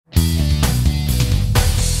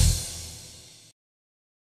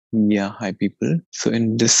Yeah, hi people. So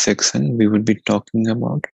in this section, we will be talking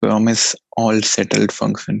about promise all settled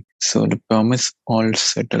function. So the promise all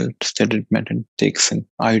settled method takes an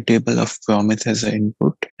iterable of promise as an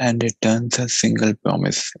input and returns a single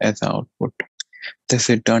promise as an output. This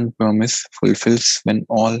return promise fulfills when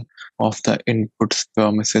all of the inputs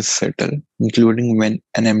promises settle, including when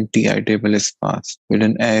an empty iterable is passed with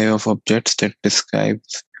an array of objects that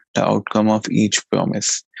describes the outcome of each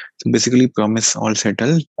promise. So basically, promise all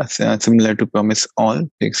settle, similar to promise all,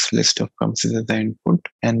 takes list of promises as the input,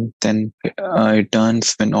 and then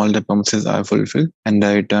returns when all the promises are fulfilled, and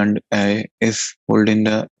the returned array is holding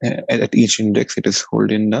the at each index. It is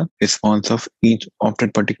holding the response of each of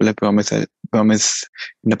that particular promise in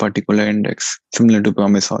the particular index, similar to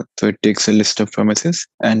promise all. So it takes a list of promises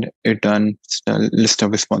and returns the list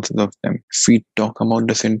of responses of them. If we talk about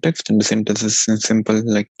the syntax, then the syntax is simple,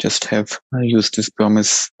 like just have use this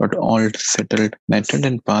promise but all settled method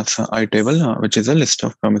and pass an iterable, which is a list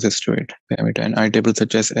of promises to it. An iterable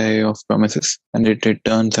such as array of promises, and it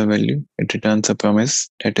returns a value. It returns a promise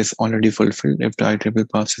that is already fulfilled if the iterable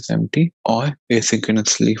passes empty, or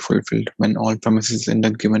asynchronously fulfilled when all promises in the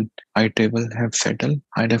given iterable have settled,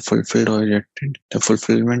 either fulfilled or rejected. The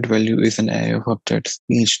fulfillment value is an array of objects,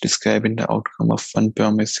 each describing the outcome of one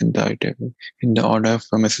promise in the iterable, in the order of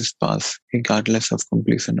promises passed, regardless of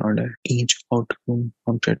completion order. Each outcome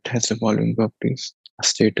object has the following properties: a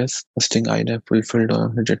status, listing either fulfilled or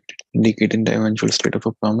rejected, indicating the eventual state of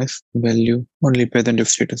a promise. Value, only present if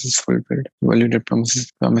status is fulfilled. Value that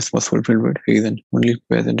promise was fulfilled with. Reason, only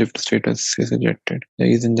present if the status is rejected. The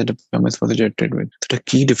reason that the promise was rejected with. So the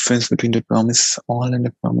key difference between the promise all and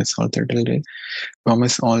the promise all settled is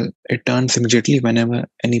promise all returns immediately whenever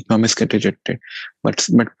any promise get rejected, but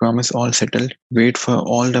promise all settled wait for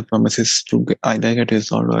all the promises to either get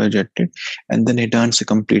resolved or rejected, and then returns a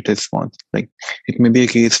complete response. Like it may be a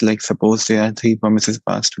case like, suppose there are 3 promises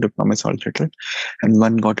passed to the promise all settled and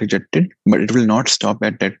one got rejected, but it will not stop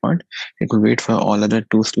at that point. It will wait for all other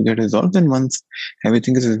 2s to get resolved, and once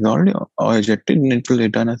everything is resolved or rejected, then it will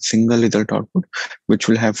return a single result output, which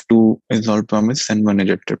will have 2 resolved promise and 1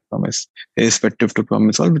 rejected promise. Irrespective to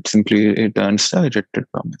promise all, which simply returns the rejected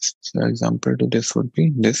promise. So example to this would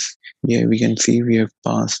be this. Here we can see we have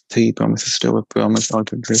passed 3 promises to our promise all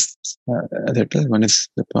settle. One is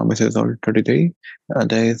the promise is all 33.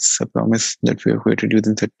 There is a promise that we have created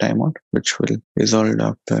using set timeout, which will resolve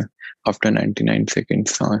after 99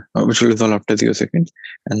 seconds, which will resolve after 0 seconds.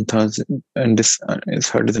 And third, and this is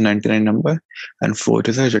third is a 99 number, and fourth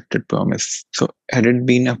is a rejected promise. So had it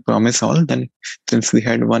been a promise all, then since we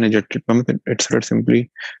had one rejected promise, it should have simply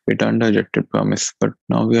returned a rejected promise. But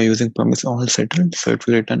now we are using promise all settled, so it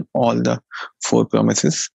will return all the 4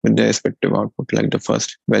 promises with their respective output. Like the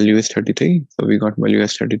first value is 33, so we got value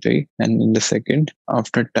as 33, and in the second,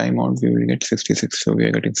 after timeout, we will get 66, so we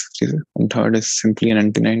are getting 66. And third is simply a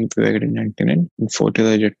 99, we are getting 99. And fourth is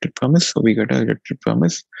a rejected promise, so we get a rejected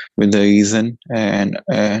promise with the reason, and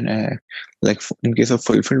like in case of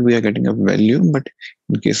fulfilled, we are getting a value, but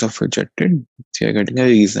in case of rejected, we are getting a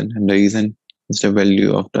reason, and the reason is the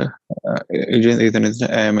value of the reason is the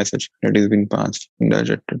error message that is being passed in the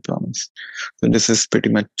rejected promise. So this is pretty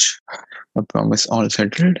much a promise all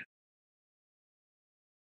settled.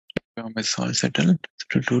 Promise all settled.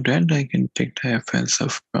 So to do that, I can take the reference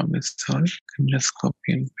of promise all. I can just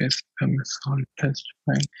copy and paste promise all test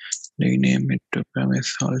file. Rename it to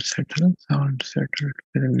promise all settled. All settled.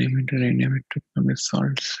 Rename it to promise all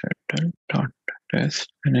settled dot test.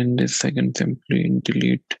 And in this, I can simply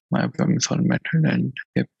delete my promise all method and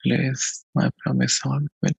replace my promise all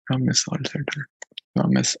with promise all settled.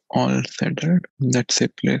 Promise all settled. Let's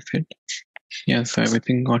replace it. Yeah, so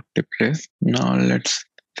everything got replaced. Now let's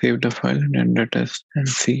save the file and run the test and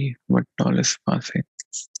see what all is passing.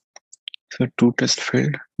 So 2 tests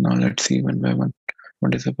failed. Now let's see one by one.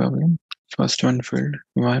 What is the problem? First one failed.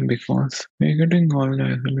 Why? Because we're getting all the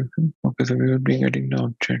resolution. Okay, so we will be getting the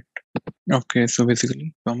object. Okay, so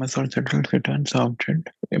basically, promise all settled returns object.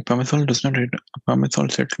 Promise all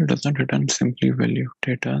settled does not return simply value.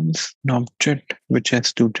 It returns an object which has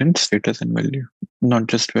student status and value, not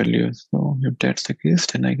just values. So if that's the case,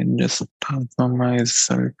 then I can just transform my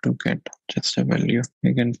result to get just a value.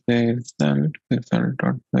 I can say result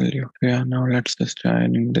dot value. Yeah, now let's just try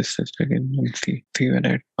running this test again and see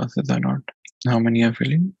whether it passes or not. How many are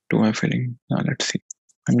filling? 2 are filling. Now let's see.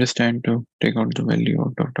 I'm just trying to take out the value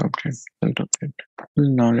out of the object.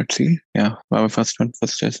 Now let's see. Yeah, our first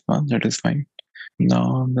test pass, that is fine.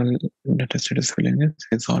 Now the test is filling it.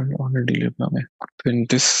 It's all already live. In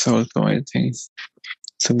this also, I think.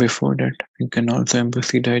 So before that, you can also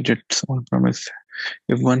see the edits all promise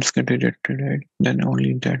If ones get rejected, right, then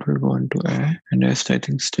only that will go into A, and rest I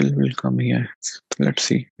think still will come here. So let's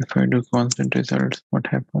see if I do constant results, what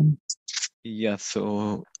happens. Yeah,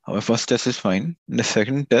 so our first test is fine. The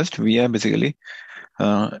second test, we are basically we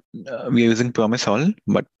are using promise all,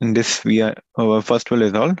 but in this our first will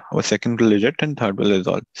resolve, our second will reject, and third will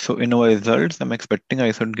resolve. So in our results, I'm expecting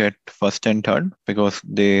I should get first and third because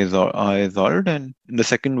they are resolved, and in the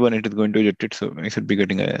second one it is going to reject it, so I should be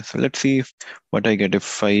getting a. So let's see what I get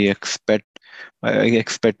if I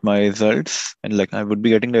expect my results, and like I would be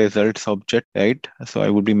getting the results object, right? So I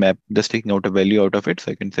would be just taking out a value out of it.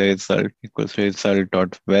 So I can say result equals to result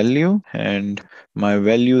dot value, and my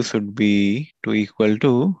value should be to equal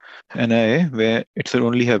to an array where it should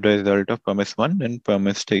only have the result of promise 1 and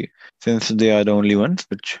promise 3, since they are the only ones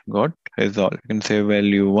which got resolved. You can say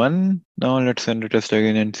value 1. Now let's run the test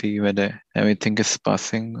again and see whether everything is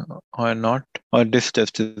passing or not. Or this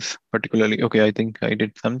test is particularly okay. I think I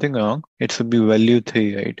did something wrong. It should be value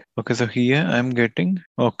 3, right? Okay, so here I'm getting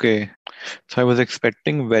okay. So I was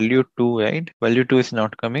expecting value 2, right? Value 2 is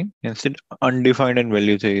not coming. Instead, undefined and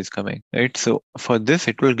value 3 is coming, right? So for this,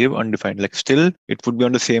 it will give undefined. Like still, it would be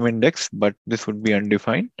on the same index, but this would be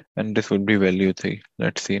undefined and this would be value 3.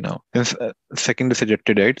 Let's see now. Since second is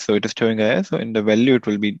rejected, right? So it is showing as, so in the value, it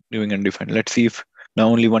will be doing undefined. Let's see if now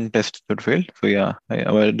only one test should fail. So yeah,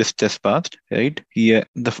 this test passed, right? Here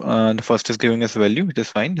the first is giving us value, which is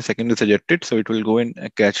fine. The second is rejected, so it will go in a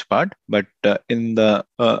catch part. But in the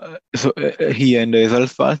here in the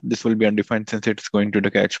results part, this will be undefined since it's going to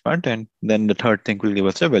the catch part, and then the third thing will give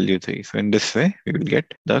us the value 3. So in this way, we will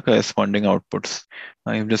get the corresponding outputs.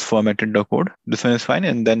 I have just formatted the code. This one is fine,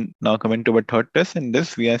 and then now coming to our third test. In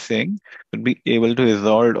this, we are saying would be able to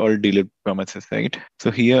resolve or delete promises, right? So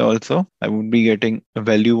here also, I would be getting a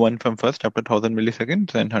value 1 from first after 1000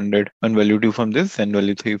 milliseconds and 100, and value 2 from this, and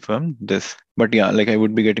value 3 from this. But yeah, like I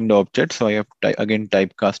would be getting the object, so I have again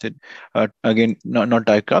typecast it. Again, not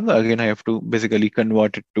typecast. Again, I have to basically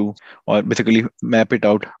convert it to, or basically map it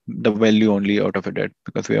out, the value only out of it,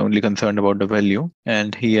 because we are only concerned about the value.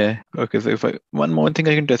 And here, okay, so if one more thing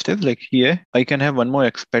I can test is like here, I can have one more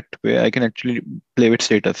expect where I can actually play with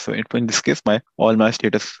status. So in this case, all my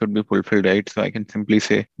status should be fulfilled, right? So I can simply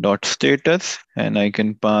say dot status, and I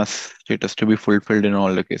can pass status to be fulfilled in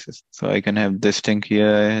all the cases. So I can have this thing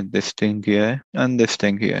here, and this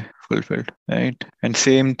thing here fulfilled, right? And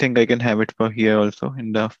same thing I can have it for here also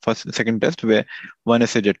in the second test where one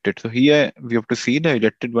is rejected. So here we have to see the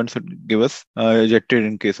rejected one should give us rejected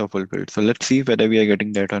in case of fulfilled. So let's see whether we are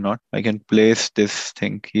getting that or not. I can place this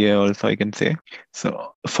thing here also, I can say.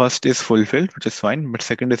 So first is fulfilled, which is fine, but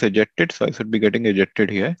second is rejected. So I should be getting rejected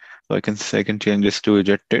here. So I can change this to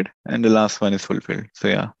rejected, and the last one is fulfilled. So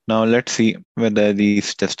yeah, now let's see whether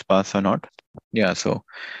these tests pass or not. Yeah, so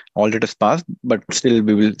all data is passed, but still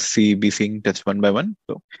we will be seeing test one by one.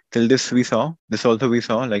 So till this also we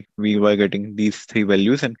saw like we were getting these three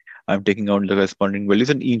values, and I'm taking out the corresponding values,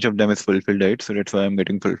 and each of them is fulfilled, right? So that's why I'm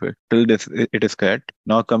getting fulfilled. Till this, it is correct.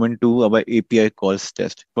 Now coming to our API calls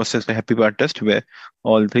test. First is the happy part test where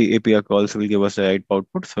all three API calls will give us the right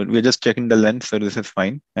output. So we're just checking the length, so this is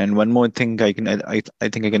fine. And one more thing I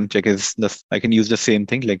think I can check is I can use the same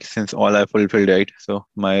thing, like since all are fulfilled, right? So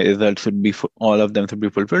my results should be all of them should be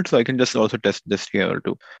fulfilled. So I can just also test this here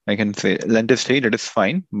too. I can say length is 3, that is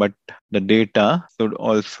fine, but the data should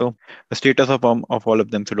also, the status of all of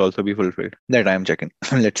them should also be fulfilled. That I am checking.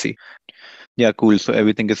 Let's see. Yeah, cool. So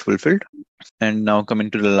everything is fulfilled. And now coming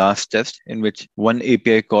to the last test in which one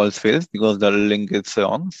API calls fails because the link is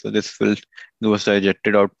wrong. So this will give us the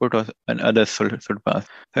rejected output, and others should pass.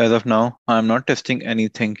 So as of now, I'm not testing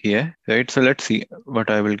anything here, right? So let's see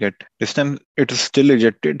what I will get. This time it is still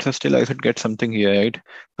rejected. So still I should get something here, right?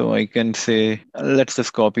 So I can say, let's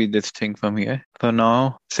just copy this thing from here. So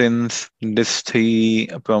now since this three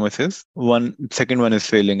promises, second one is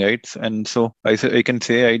failing, right? And so I can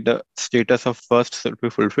say, right, the status of first should be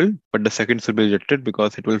fulfilled, but the second should be rejected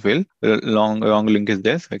because it will fail. The wrong link is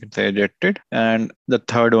there, so I can say rejected, and the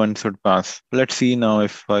third one should pass. Let's see now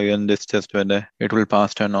if I run this test whether it will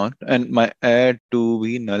pass or not. And my add to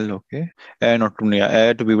be null, okay? Not to yeah,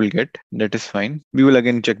 add to be will get, that is fine. We will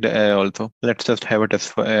again check the air also. Let's just have a test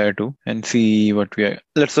for air too and see what we are.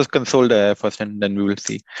 Let's just console the air first, and then we will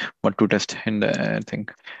see what to test in the air thing.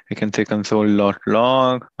 I can say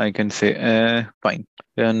console.log. I can say fine.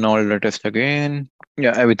 Run all the test again.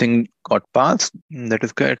 Yeah, everything got passed. That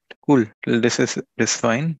is good. Cool. Till this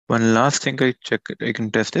fine. One last thing I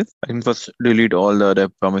can test it. I can first delete all the other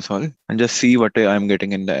promise all and just see what I'm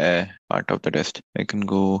getting in the part of the test. I can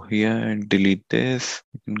go here and delete this.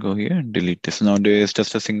 I can go here and delete this. Now there is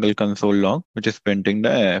just a single console log which is printing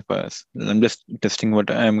the error for us. I'm just testing what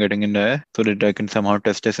I'm getting in the error so that I can somehow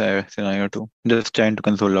test this error scenario too. Just trying to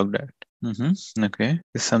console log that. Okay.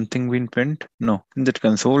 Is something been print? No. That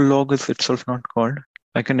console log is itself not called.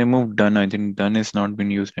 I can remove done. I think done is not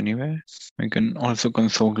been used anywhere. I can also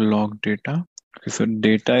console log data. Okay, so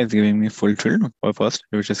data is giving me fulfilled for first,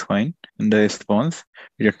 which is fine. And the response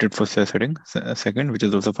rejected for setting second, which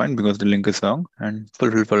is also fine because the link is wrong, and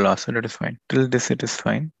fulfilled for last, so that is fine. Till this it is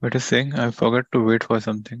fine. But it's saying I forgot to wait for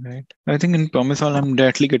something, right? I think in promise all I'm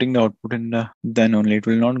directly getting the output in the then only. It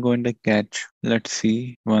will not go in the catch. Let's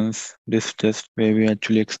see once this test where we're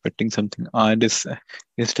actually expecting something. This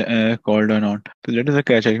is the error called or not. So that is a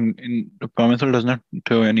catch. I think in the promise all does not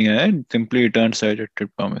throw any error. It simply returns the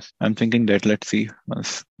rejected promise. I'm thinking that let's see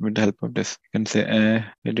once with the help of this. You can say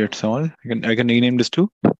rejects all. I can rename this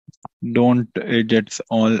to don't rejects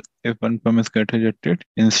all if one promise gets rejected.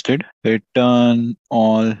 Instead, return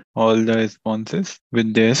all the responses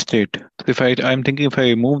with their state. So if I'm thinking if I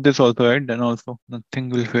remove this also, right, then also nothing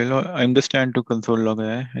will fail. I'm just trying to console log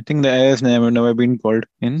error. I think the error has never been called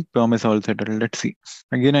in promise all settled. Let's see.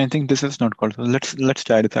 Again, I think this is not called. So let's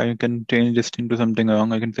try this. I can change this into something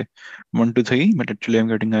wrong. I can say 1, 2, 3, but actually I'm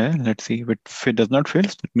getting error. Let's see if it does not fail.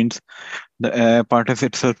 That means the part is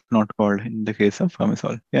itself not called in the case of promise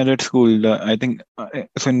all. Yeah, that's cool. I think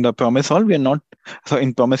so. In the promise all, we are not. So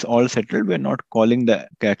in promise all settled, we are not calling the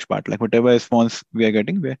catch part. Like whatever response we're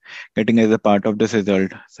getting as a part of this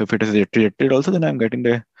result. So if it is rejected, also then I'm getting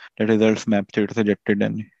the results mapped to it is rejected,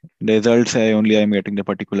 and the results I'm getting the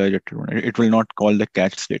particular rejected one. It will not call the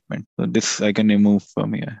catch statement. So this I can remove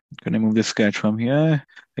from here. I can remove this catch from here.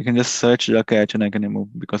 I can just search the catch and I can remove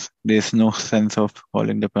because there's no sense of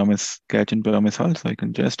calling the promise catch in promise all. So I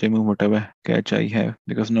can just remove whatever catch I have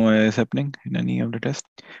because no error is happening in any of the tests.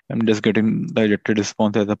 I'm just getting the rejected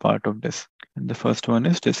response as a part of this. And the first one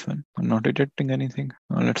is this one. I'm not rejecting anything.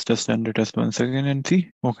 Now let's just run the test once again and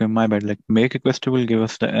see. Okay, my bad. Like make request will give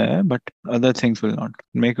us the error, but other things will not.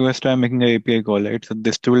 Make request, I'm making an API call, right? So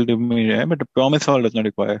this will give me error, but the promise all does not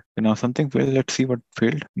require. So now something failed. Let's see what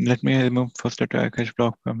failed. Let me remove first the try catch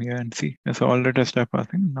block from here and see. So all the tests are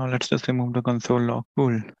passing. Now let's just remove the console log.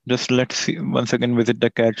 Cool. Just let's see once again visit the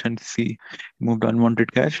catch and see. Remove the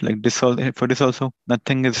unwanted catch. Like this all for this also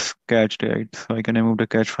nothing is catched, right? So I can remove the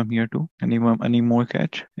catch from here too. Any more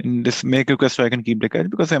catch? In this make request, so I can keep the catch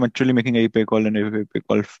because I'm actually making a API call, and if API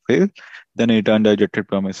call fails, then I return the rejected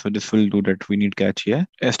promise. So this will do that. We need catch here.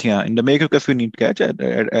 STR in the make request we need catch.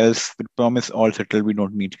 Else with promise all settled we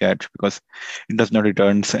don't need catch because it does not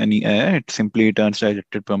returns any error. It simply returns the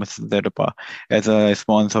rejected promises that are as a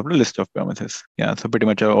response of the list of promises. Yeah. So pretty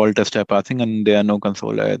much all tests are passing and there are no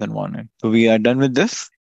console errors than one. So we are done with this.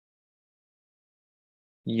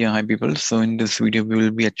 Yeah, hi people. So in this video, we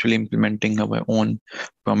will be actually implementing our own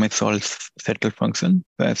promise all settle function.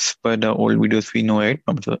 As per the old videos we know, right?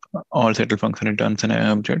 Promise all settle function returns an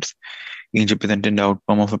objects, each representing the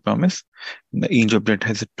outcome of a promise. Each object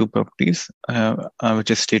has two properties,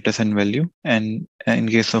 which is status and value. And in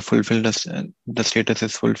case of fulfilled, the status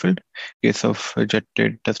is fulfilled. In case of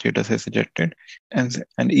rejected, the status is rejected. And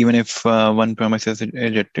even if one promise is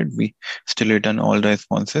rejected, we still return all the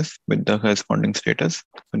responses with the corresponding status.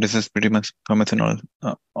 So this is pretty much promise and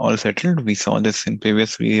all settled. We saw this in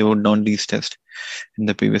previous. We wrote down these tests in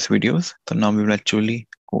the previous videos. So now we will actually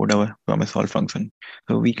code our promise all function.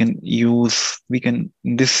 So in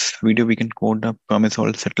this video we can code the promise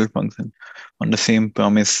all settle function on the same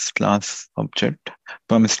promise class object,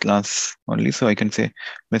 promise class only. So I can say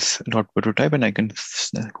prototype and I can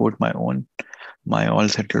code my all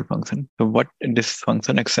settled function. So what this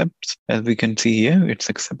function accepts, as we can see here, it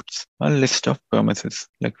accepts a list of promises.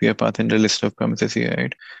 Like we are passing the list of promises here,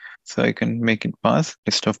 right? So I can make it pass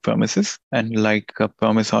list of promises, and like a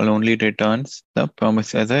promise all only returns the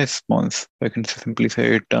promise as a response. So I can simply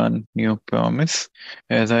say return new promise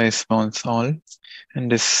as a response all,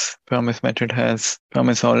 and this promise method has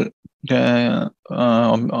promise all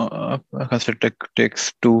constructor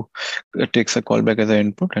takes a callback as an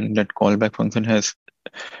input, and that callback function has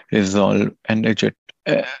resolve and did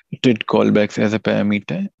callbacks as a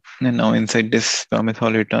parameter. And now inside this promise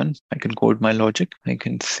all return, I can code my logic. I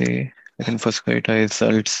can first create a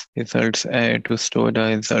results array to store the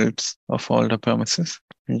results of all the promises.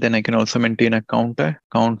 And then I can also maintain a counter,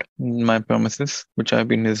 count my promises which have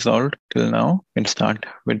been resolved till now, and start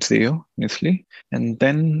with 0. continuously. And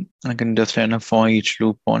then I can just run a for each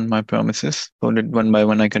loop on my promises so that one by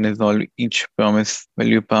one I can resolve each promise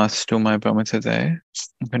value passed to my promises array.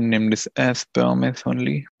 I can name this as promise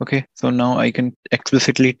only. Okay, so now I can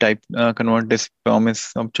explicitly convert this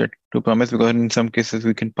promise object to promise, because in some cases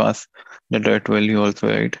we can pass the direct value also,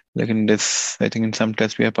 right? Like in this, I think in some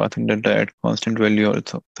tests we are passing the direct constant value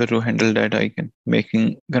also. So to handle that, I can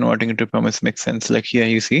converting it to promise makes sense. Like here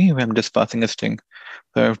you see, I'm just passing a string.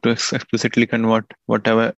 So I have to explicitly convert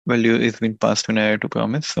whatever value is being passed to an array to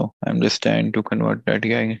promise. So I'm just trying to convert that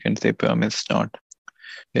here. I can say promise dot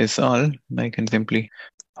is all. I can simply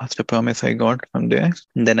pass the promise I got from there.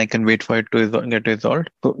 And then I can wait for it to get resolved.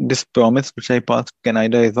 So this promise which I passed can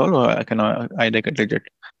either resolve or I can either get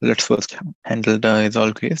rejected. Let's first handle the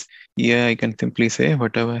resolve case. Here I can simply say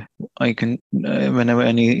whatever I can, whenever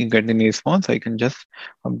any get any response, I can just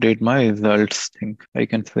update my results thing. I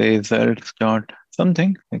can say results dot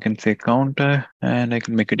something. I can say counter, and I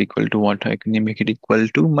can make it equal to what? I can make it equal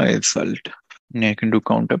to my result. And I can do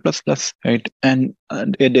counter plus plus, right? And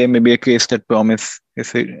there may be a case that promise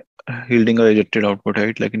is yielding a rejected output,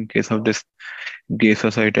 right? Like in case of this case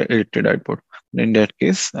of rejected output. In that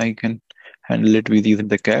case, I can handle it with using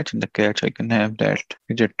the catch. In the catch, I can have that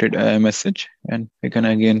rejected message, and I can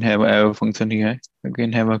again have a function here.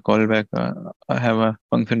 Again, have a callback. I have a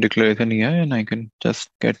function declaration here, and I can just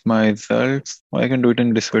get my results. Or I can do it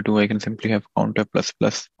in this way too. I can simply have counter plus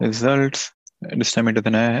plus results. This time it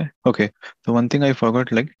doesn't have. Okay. So one thing I forgot,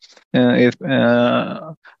 if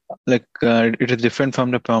it is different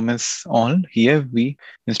from the promise all. Here we,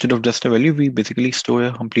 instead of just a value, we basically store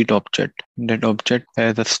a complete object. That object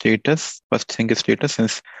has a status. First thing is status.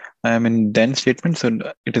 Since I am in then statement, so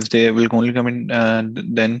it is there will only come in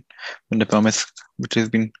then when the promise which has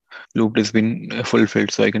been looped has been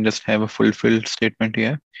fulfilled. So I can just have a fulfilled statement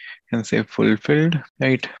here. Can say fulfilled,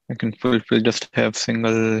 right? I can fulfill, just have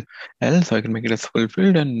single L, so I can make it as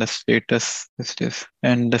fulfilled, and the status is this.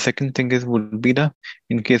 And the second thing is would be the,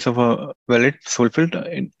 in case of a valid fulfilled,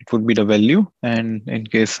 it would be the value, and in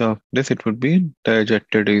case of this, it would be the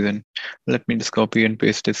rejected reason. Let me just copy and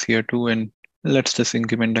paste this here too, and let's just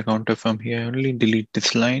increment the counter from here only. Delete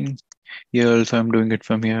this line. Here also I'm doing it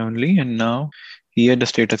from here only, and now here the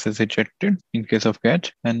status is rejected in case of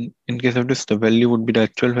catch, and in case of this, the value would be the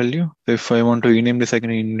actual value. So if I want to rename this, I can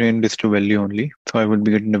rename this to value only. So I would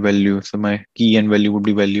be getting the value. So my key and value would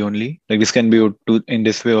be value only. Like this can be in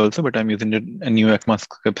this way also, but I'm using a new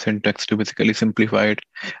ECMAScript syntax to basically simplify it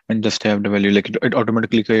and just have the value. Like it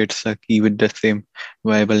automatically creates a key with the same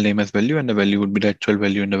variable name as value, and the value would be the actual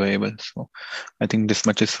value in the variable. So I think this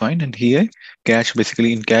much is fine. And here catch,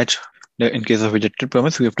 basically in catch, in case of rejected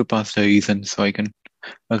promise, we have to pass the reason. So I can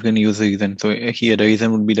use the reason. So here the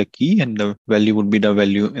reason would be the key, and the value would be the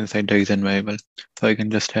value inside the reason variable. So I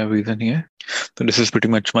can just have reason here. So this is pretty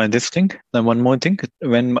much my this thing. Now one more thing,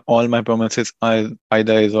 when all my promises are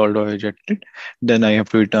either resolved or rejected, then I have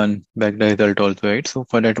to return back the result also, right? So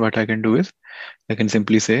for that, what I can do is I can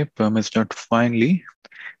simply say promise.finally.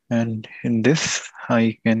 And in this,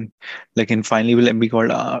 I can, like in finally will be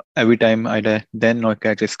called every time either then or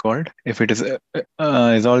catch is called. If it is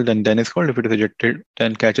resolved, then is called. If it is rejected,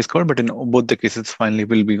 then catch is called. But in both the cases, finally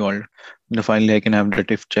will be called. And finally, I can have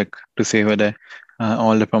that if check to say whether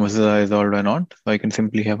all the promises are resolved or not. So I can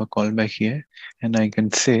simply have a callback here, and I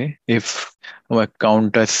can say if our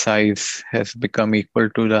counter size has become equal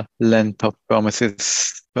to the length of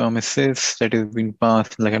promises that is being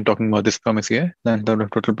passed, like I'm talking about this promise here, length of the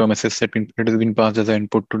total promises that has been passed as an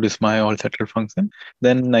input to this my all settled function,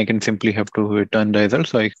 then I can simply have to return the result.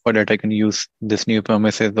 So for that I can use this new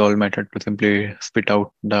promises all method to simply spit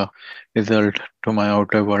out the result to my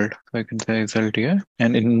outer world. So I can say result here,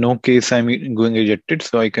 and in no case I'm going rejected,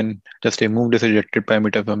 so I can just remove this rejected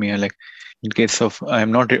parameter from here. Like in case of I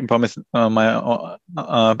am not promise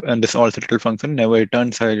and this all settled function never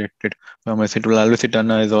returns a rejected promise. It will always return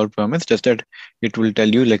a resolved promise, just that it will tell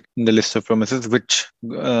you like in the list of promises which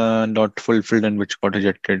not fulfilled and which got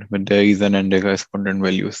rejected with the reason and the correspondent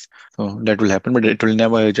values. So that will happen, but it will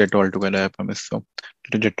never reject altogether a promise. So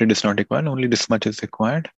rejected is not required, only this much is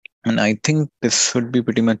required. And I think this would be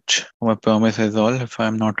pretty much our promise as all, if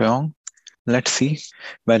I'm not wrong. Let's see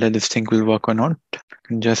whether this thing will work or not.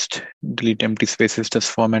 Just delete empty spaces,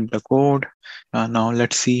 just format the code. Now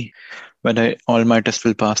let's see whether all my tests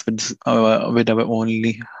will pass with our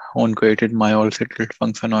own created my all settled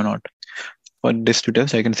function or not. For this to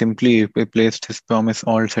test, I can simply replace this promise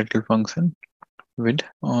all settled function with,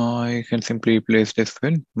 I can simply replace this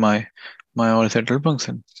with my all settled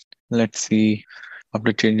function. Let's see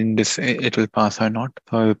After changing this, it will pass or not.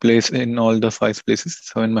 So I will place in all the 5 places.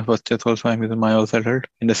 So in my first test also I'm using my all settled.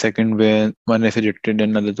 In the second, where one is rejected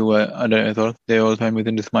and other two are other errors, they also I'm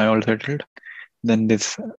using this my all settled. Then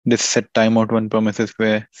this set timeout one promises,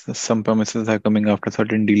 where some promises are coming after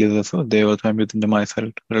certain delays also. They also I'm using the my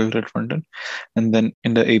settled function. And then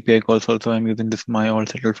in the API calls also I'm using this my all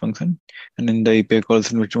settled function. And in the API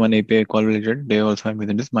calls in which one API call will reject, they also I'm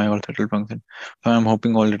using this my all settled function. So I'm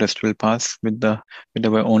hoping all the tests will pass with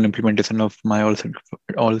our own implementation of my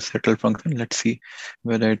all settled function. Let's see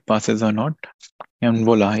whether it passes or not. And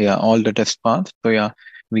voila, yeah, all the tests passed. So yeah,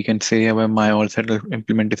 we can say our my all settled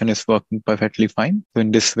implementation is working perfectly fine. So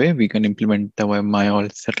in this way, we can implement our my all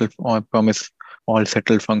settled or promise all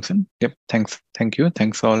settled function. Yep. Thank you.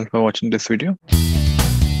 Thanks all for watching this video.